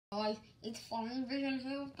It's Farming Vision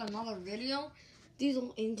here with another video.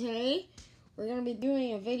 And today, we're going to be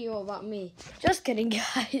doing a video about me. Just kidding,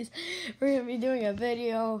 guys. We're going to be doing a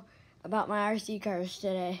video about my RC cars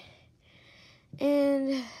today.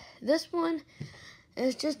 And this one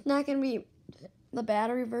is just not going to be the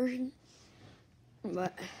battery version.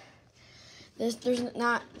 But there's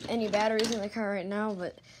not any batteries in the car right now,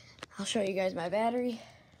 but I'll show you guys my battery.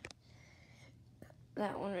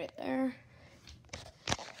 That one right there.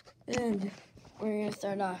 And we're gonna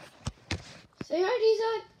start off. Say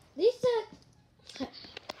hi, Lisa.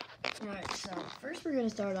 Alright, so first we're gonna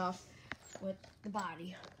start off with the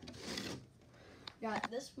body. Got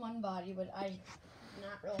this one body, but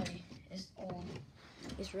not really is old.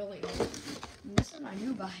 It's really old. And this is my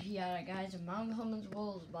new body, guys. A Mount Humans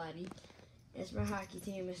Wolves body. It's my hockey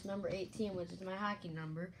team. It's number 18, which is my hockey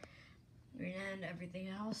number. And everything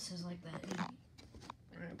else is like that.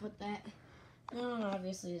 We're gonna put that. No,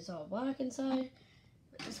 obviously it's all black inside,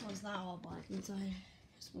 but this one's not all black inside.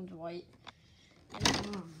 This one's white.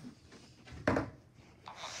 And,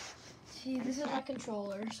 see, this is my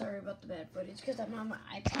controller. Sorry about the bad footage, because I'm on my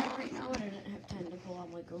iPad right now and I didn't have time to pull out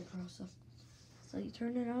my GoPro stuff. So you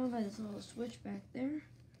turn it on by this little switch back there.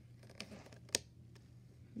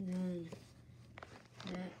 And then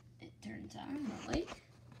it turns on the light.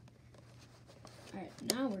 Alright,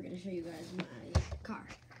 now we're going to show you guys my car.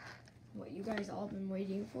 What you guys all been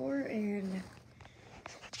waiting for, and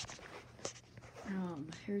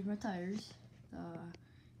here's my tires.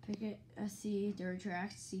 Pickett SC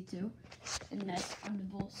Duratrax C2, and that's on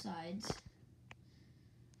both sides.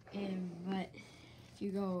 But if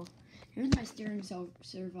you go, here's my steering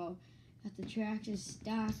servo. At the track is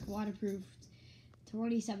stock waterproof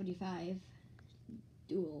 2075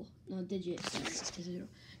 dual, no digital.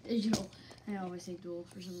 I always say dual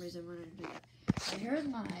for some reason when I do that. So here's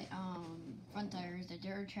my front tires, the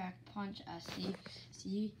Duratrax Punch SC.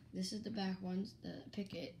 See, this is the back ones, the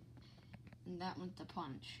Pickett, and that one's the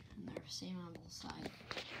Punch. And they're the same on both sides.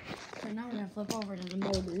 So now we're going to flip over to the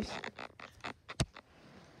motors.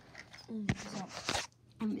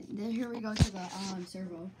 Then here we go to the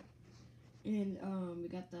servo. And we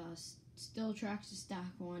got the StillTrax, the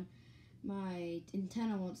stock one. My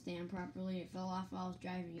antenna won't stand properly. It fell off while I was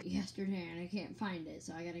driving it yesterday and I can't find it,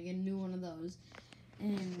 so I gotta get a new one of those.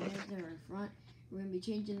 And there's the front. We're gonna be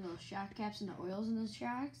changing those shock caps and the oils in the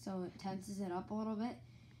shock so it tenses it up a little bit.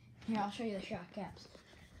 Here, I'll show you the shock caps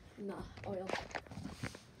and the oil.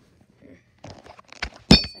 Here.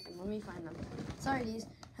 Wait a second, let me find them. Sorry, these.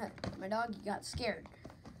 My dog got scared.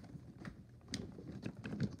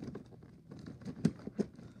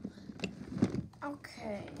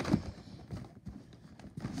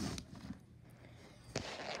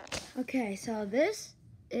 Okay, so this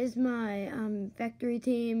is my factory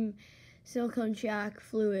team silicone shock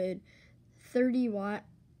fluid, 30 watt,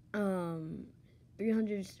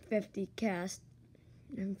 350 cast,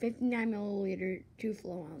 and 59 milliliter 2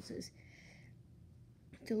 flow ounces.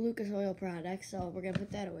 To Lucas Oil Products, so we're gonna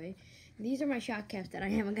put that away. And these are my shock caps that I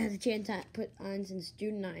haven't got the chance to put on since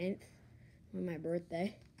June 9th, on my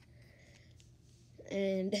birthday.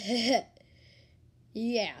 And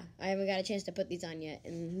yeah, I haven't got a chance to put these on yet,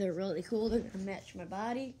 and they're really cool. They're gonna match my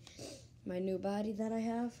body, my new body that I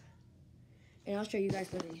have. And I'll show you guys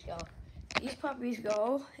where these go. These puppies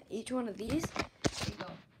go, each one of these, they go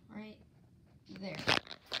right there.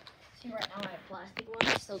 See, right now I have plastic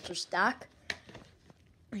ones, still for stock.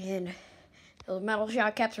 And those metal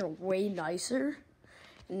shock caps are way nicer,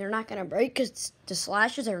 and they're not gonna break because the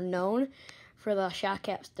slashes are known for the shock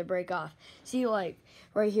caps to break off. See, like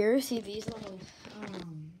right here, see these little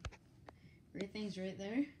red things right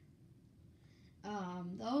there?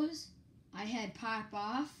 Those I had pop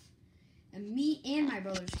off in me and my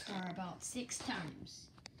brother's car about 6 times.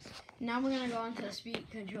 Now we're gonna go on to the speed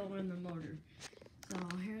controller and the motor. So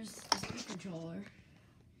here's the speed controller,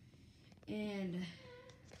 and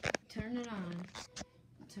turn it on.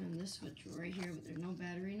 Turn this switch right here, but there's no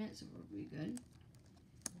battery in it, so we'll be good.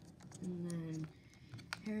 And then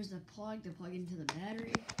here's the plug to plug into the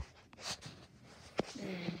battery.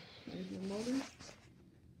 And there's the motor.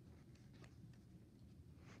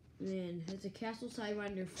 And then it's a Castle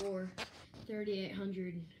Sidewinder for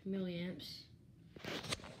 3800 milliamps.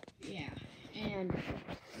 Yeah, and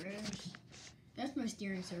that's my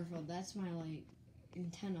steering servo. That's my like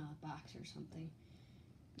antenna box or something.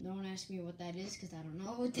 Don't ask me what that is because I don't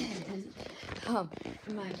know what that is.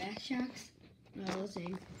 My back shocks, no, the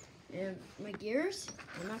same. And my gears,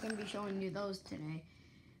 I'm not going to be showing you those today.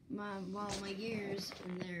 My gears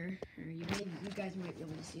in there, or you guys might be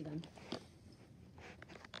able to see them.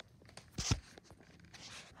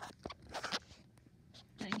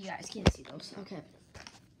 You guys can't see those. Okay.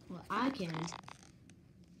 Well, I can.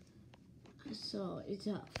 So it's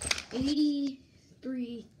a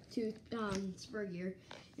 83 tooth spur gear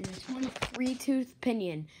and a 23 tooth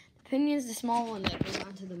pinion. The pinion is the small one that goes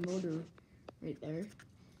onto the motor right there.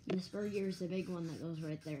 And the spur gear is the big one that goes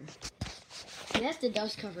right there. And that's the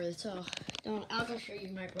dust cover, so I'll go show you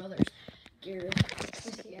my brother's gear.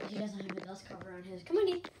 Yeah, he doesn't have a dust cover on his. Come on,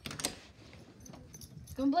 Dean.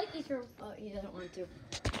 Go and Blakey through. Oh, he doesn't want to.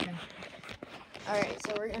 Okay. Alright,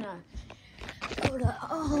 so we're gonna go to,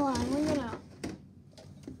 hold on, we're gonna,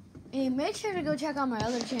 hey, make sure to go check out my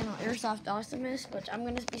other channel, Airsoft Awesomest, which I'm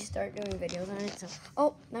gonna start doing videos on it, so,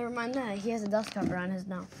 oh, never mind that, he has a dust cover on his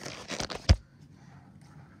now.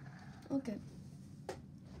 Okay.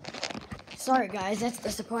 Sorry guys, that's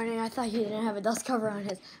disappointing. I thought he didn't have a dust cover on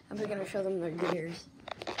his. I'm gonna show them their gears.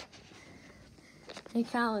 Hey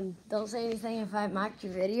Colin, don't say anything if I mocked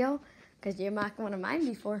your video, because you mocked one of mine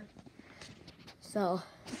before. So,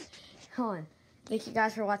 hold on. Thank you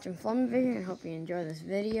guys for watching Flum Vision. I hope you enjoy this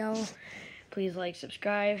video. Please like,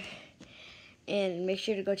 subscribe, and make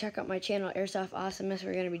sure to go check out my channel, Airsoft Awesomest.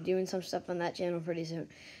 We're gonna be doing some stuff on that channel pretty soon.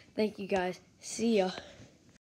 Thank you guys. See ya.